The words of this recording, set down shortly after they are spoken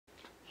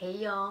Hey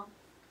y'all,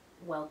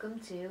 welcome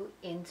to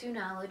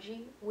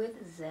Intuneology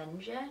with Zen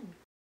Jen.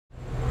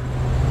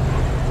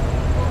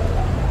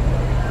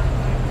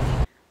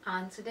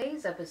 On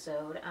today's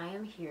episode, I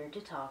am here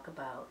to talk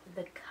about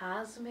the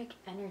cosmic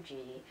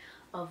energy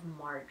of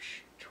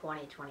March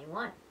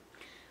 2021.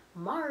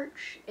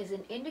 March is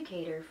an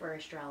indicator for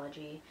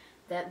astrology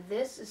that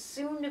this is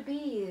soon to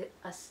be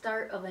a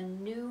start of a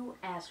new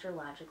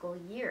astrological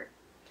year.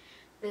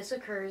 This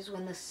occurs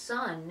when the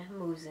sun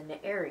moves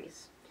into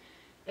Aries.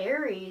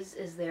 Aries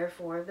is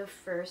therefore the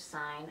first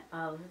sign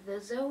of the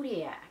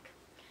zodiac.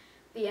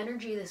 The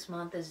energy this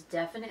month is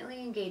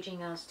definitely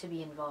engaging us to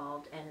be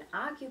involved and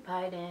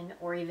occupied in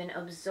or even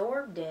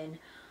absorbed in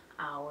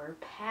our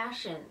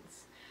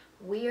passions.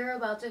 We are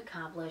about to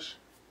accomplish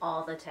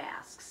all the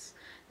tasks.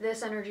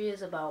 This energy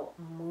is about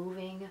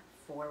moving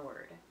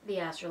forward.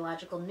 The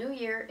astrological new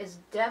year is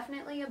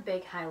definitely a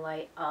big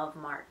highlight of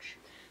March.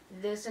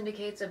 This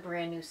indicates a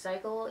brand new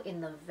cycle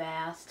in the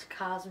vast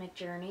cosmic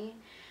journey.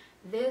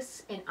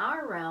 This, in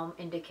our realm,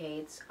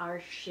 indicates our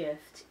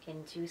shift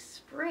into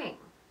spring.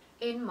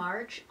 In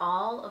March,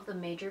 all of the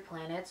major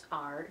planets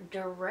are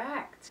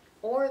direct,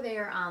 or they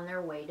are on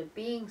their way to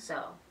being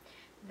so.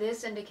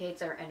 This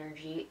indicates our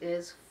energy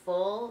is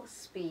full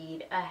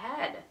speed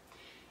ahead.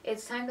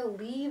 It's time to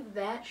leave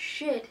that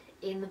shit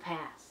in the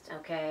past,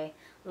 okay?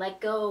 Let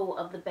go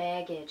of the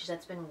baggage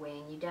that's been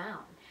weighing you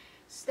down.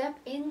 Step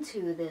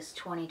into this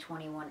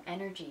 2021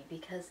 energy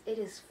because it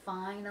is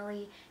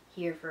finally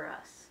here for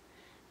us.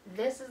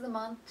 This is the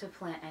month to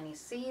plant any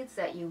seeds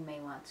that you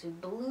may want to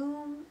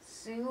bloom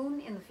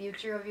soon in the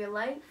future of your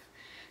life.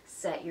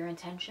 Set your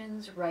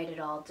intentions, write it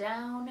all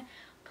down,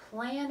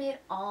 plan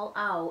it all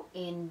out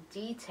in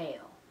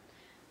detail.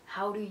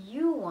 How do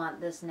you want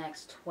this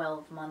next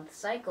 12-month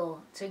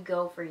cycle to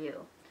go for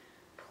you?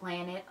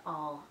 Plan it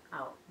all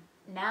out.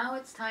 Now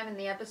it's time in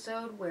the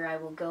episode where I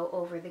will go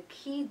over the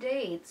key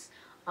dates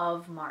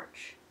of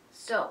March.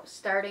 So,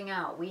 starting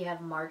out, we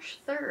have March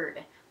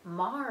 3rd.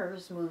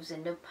 Mars moves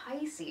into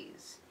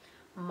Pisces.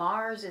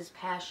 Mars is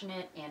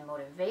passionate and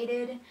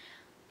motivated,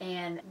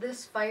 and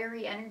this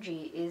fiery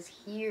energy is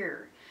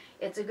here.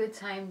 It's a good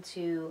time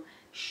to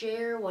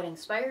share what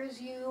inspires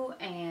you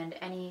and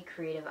any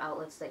creative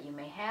outlets that you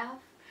may have.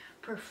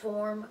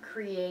 Perform,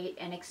 create,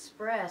 and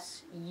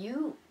express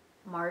you.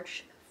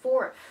 March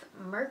 4th,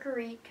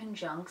 Mercury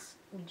conjuncts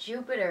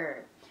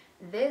Jupiter.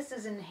 This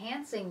is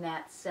enhancing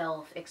that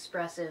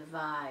self-expressive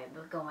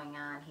vibe going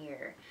on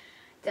here.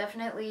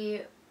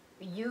 Definitely,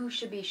 you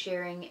should be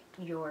sharing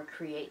your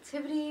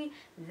creativity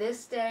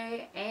this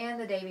day and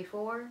the day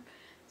before.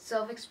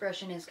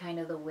 Self-expression is kind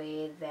of the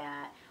way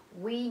that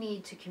we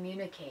need to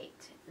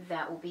communicate.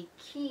 That will be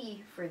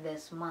key for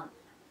this month.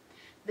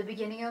 The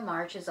beginning of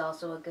March is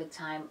also a good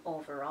time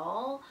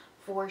overall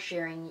for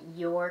sharing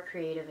your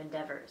creative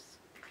endeavors.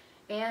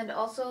 And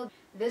also,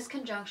 this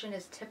conjunction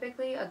is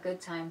typically a good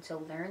time to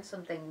learn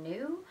something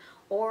new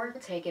or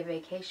take a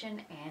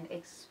vacation and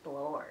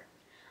explore.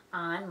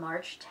 On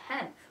March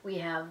 10th, we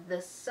have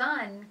the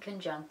Sun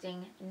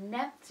conjuncting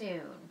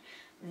Neptune.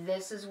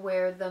 This is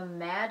where the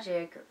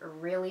magic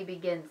really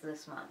begins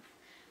this month.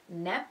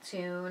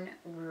 Neptune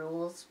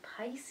rules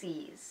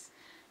Pisces.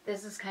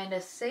 This is kind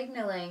of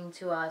signaling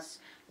to us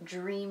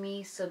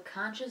dreamy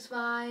subconscious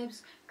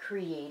vibes,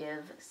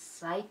 creative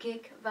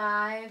psychic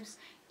vibes,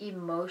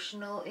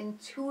 emotional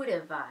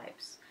intuitive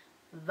vibes.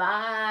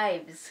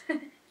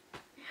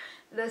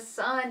 The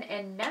Sun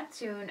and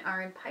Neptune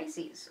are in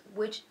Pisces,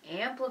 which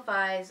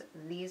amplifies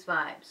these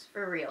vibes,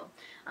 for real.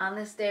 On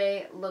this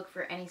day, look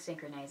for any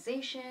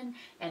synchronization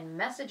and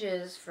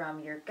messages from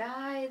your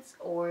guides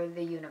or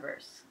the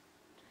universe.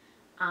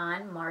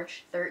 On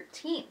March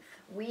 13th,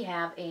 we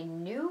have a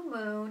new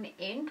moon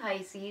in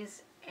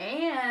Pisces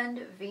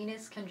and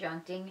Venus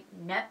conjuncting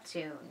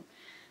Neptune.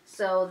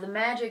 So the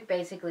magic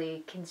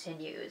basically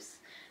continues.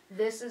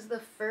 This is the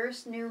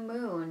first new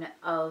moon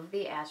of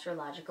the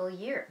astrological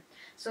year.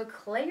 So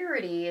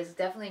clarity is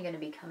definitely going to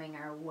be coming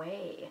our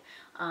way,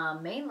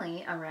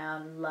 mainly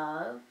around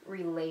love,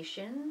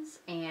 relations,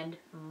 and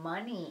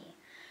money.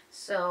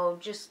 So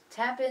just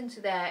tap into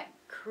that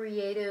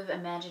creative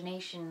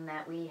imagination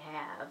that we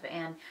have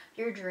and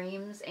your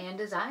dreams and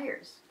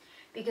desires.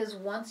 Because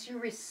once you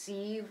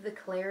receive the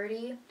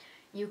clarity,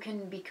 you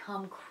can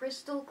become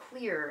crystal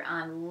clear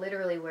on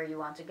literally where you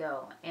want to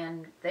go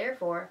and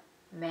therefore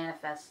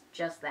manifest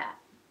just that.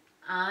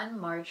 On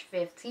March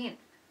 15th,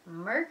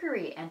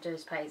 Mercury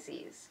enters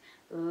Pisces.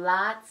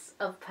 Lots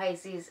of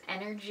Pisces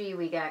energy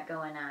we got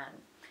going on.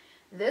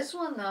 This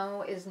one,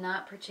 though, is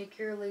not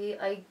particularly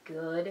a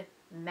good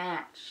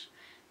match.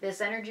 This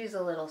energy is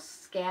a little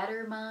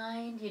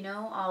scattermind,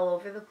 all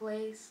over the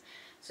place.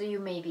 So you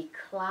may be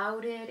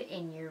clouded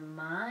in your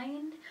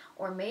mind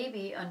or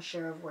maybe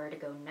unsure of where to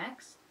go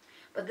next.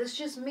 But this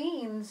just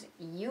means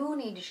you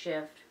need to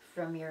shift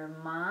from your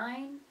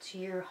mind to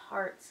your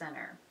heart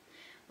center.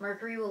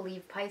 Mercury will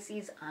leave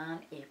Pisces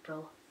on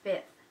April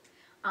 5th.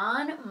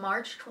 On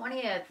March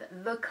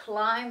 20th, the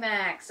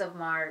climax of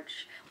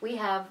March, we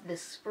have the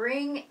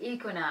spring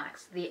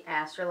equinox, the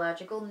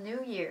astrological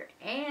new year,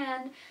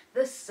 and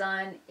the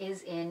sun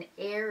is in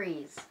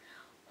Aries.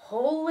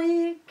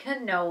 Holy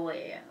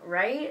cannoli,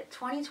 right?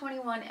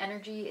 2021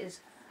 energy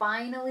is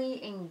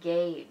finally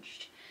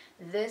engaged.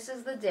 This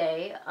is the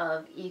day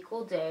of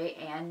equal day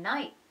and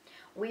night.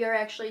 We are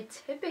actually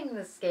tipping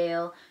the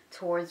scale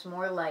towards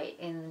more light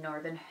in the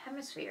northern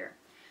hemisphere.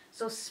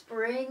 So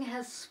spring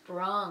has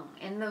sprung,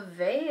 and the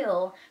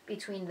veil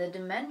between the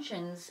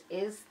dimensions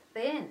is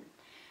thin.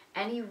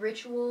 Any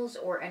rituals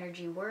or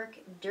energy work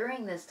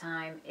during this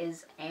time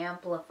is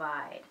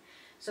amplified.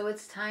 So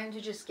it's time to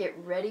just get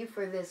ready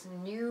for this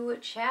new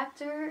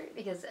chapter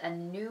because a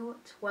new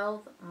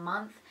 12th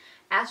month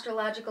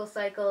astrological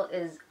cycle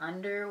is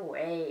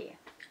underway.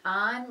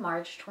 On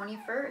March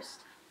 21st,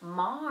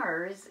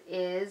 Mars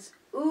is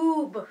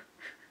Oob.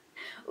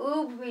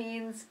 Oob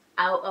means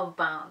out of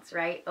bounds,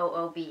 right?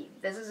 OOB.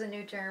 This is a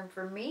new term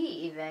for me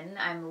even.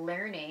 I'm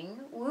learning.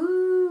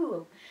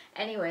 Woo!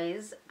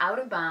 Anyways, out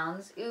of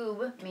bounds,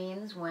 Oob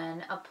means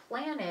when a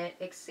planet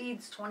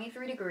exceeds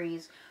 23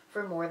 degrees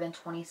for more than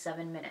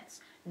 27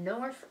 minutes,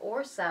 north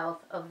or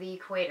south of the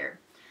equator.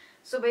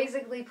 So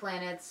basically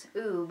planets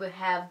Oob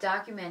have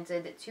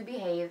documented to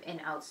behave in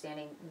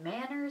outstanding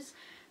manners,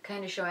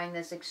 kind of showing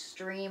this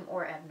extreme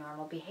or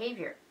abnormal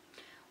behavior.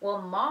 Well,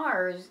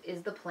 Mars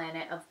is the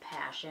planet of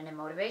passion and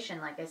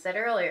motivation, like I said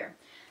earlier.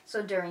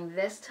 So during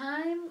this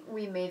time,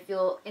 we may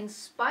feel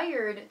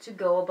inspired to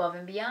go above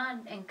and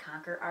beyond and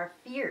conquer our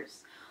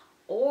fears.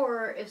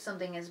 Or if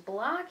something is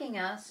blocking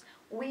us,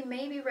 we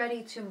may be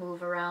ready to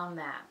move around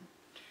that.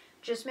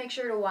 Just make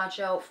sure to watch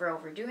out for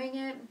overdoing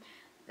it.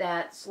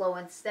 That slow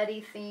and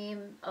steady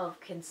theme of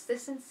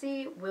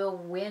consistency will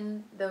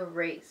win the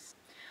race.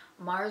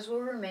 Mars will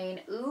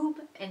remain Oob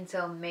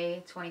until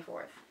May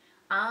 24th.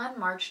 On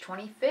March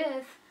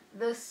 25th,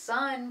 the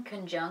Sun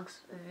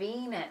conjuncts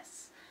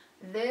Venus.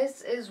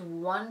 This is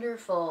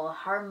wonderful,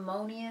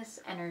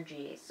 harmonious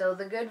energy. So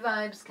the good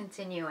vibes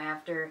continue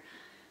after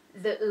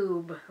the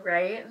Oob,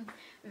 right?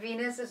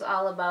 Venus is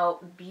all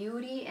about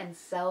beauty and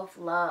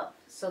self-love.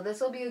 So this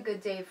will be a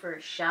good day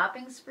for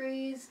shopping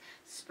sprees,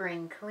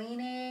 spring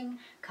cleaning,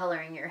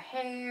 coloring your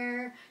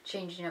hair,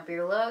 changing up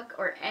your look,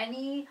 or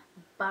any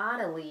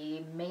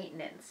bodily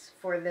maintenance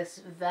for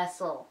this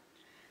vessel.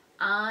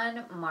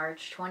 On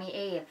March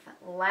 28th,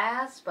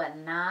 last but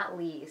not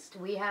least,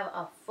 we have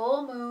a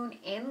full moon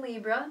in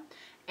Libra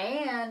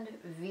and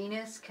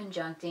Venus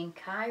conjuncting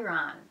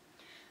Chiron.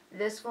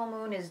 This full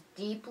moon is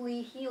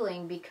deeply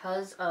healing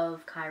because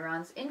of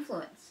Chiron's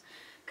influence.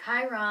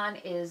 Chiron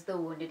is the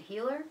wounded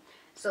healer.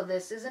 So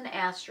this is an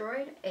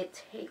asteroid.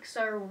 It takes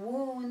our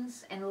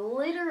wounds and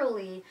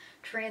literally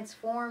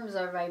transforms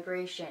our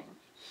vibration,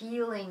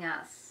 healing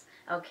us.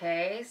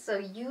 Okay, so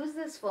use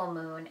this full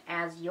moon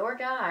as your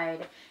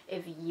guide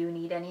if you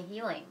need any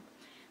healing.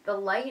 The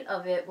light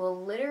of it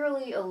will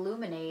literally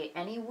illuminate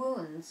any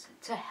wounds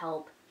to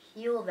help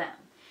heal them.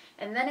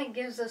 And then it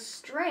gives us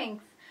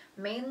strength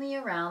mainly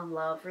around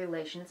love,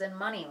 relations, and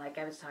money, like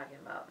I was talking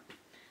about.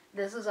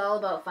 This is all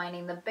about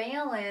finding the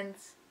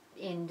balance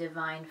in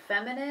divine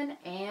feminine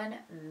and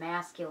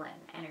masculine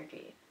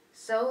energy.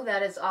 So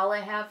that is all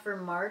I have for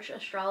March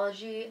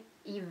astrology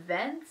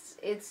events.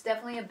 It's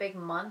definitely a big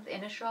month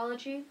in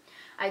astrology.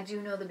 I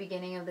do know the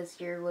beginning of this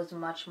year was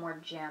much more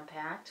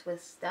jam-packed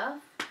with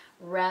stuff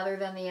rather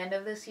than the end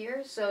of this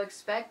year. So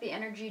expect the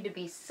energy to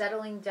be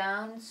settling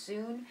down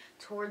soon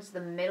towards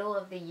the middle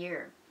of the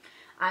year.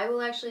 I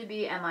will actually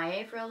be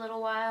MIA for a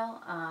little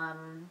while.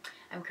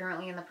 I'm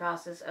currently in the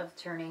process of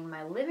turning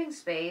my living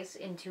space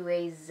into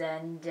a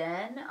Zen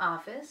Den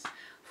office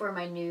for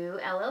my new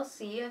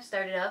LLC. I've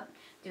started up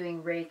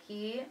doing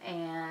Reiki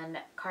and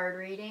card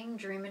reading,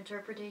 dream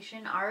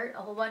interpretation, art,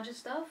 a whole bunch of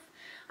stuff.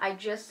 I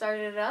just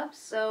started it up,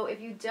 so if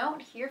you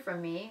don't hear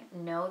from me,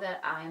 know that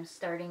I'm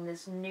starting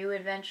this new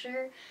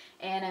adventure,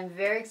 and I'm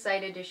very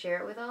excited to share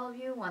it with all of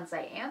you once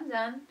I am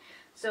done.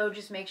 So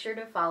just make sure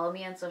to follow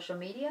me on social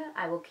media.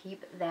 I will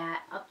keep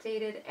that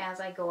updated as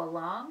I go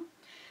along.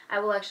 I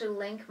will actually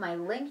link my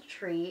link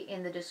tree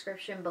in the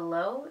description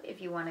below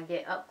if you want to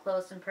get up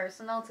close and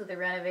personal to the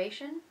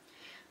renovation.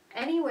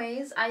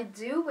 Anyways, I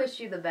do wish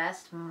you the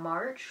best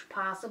March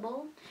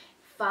possible.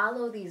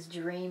 Follow these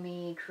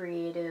dreamy,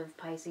 creative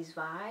Pisces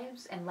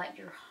vibes and let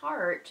your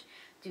heart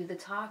do the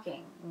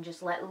talking and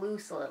just let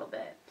loose a little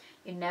bit.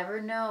 You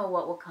never know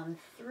what will come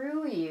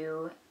through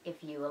you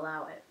if you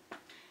allow it.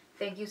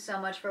 Thank you so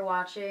much for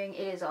watching.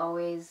 It is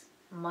always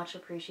much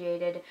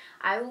appreciated.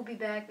 I will be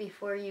back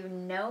before you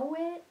know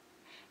it.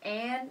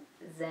 And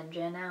Zen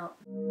Jen out.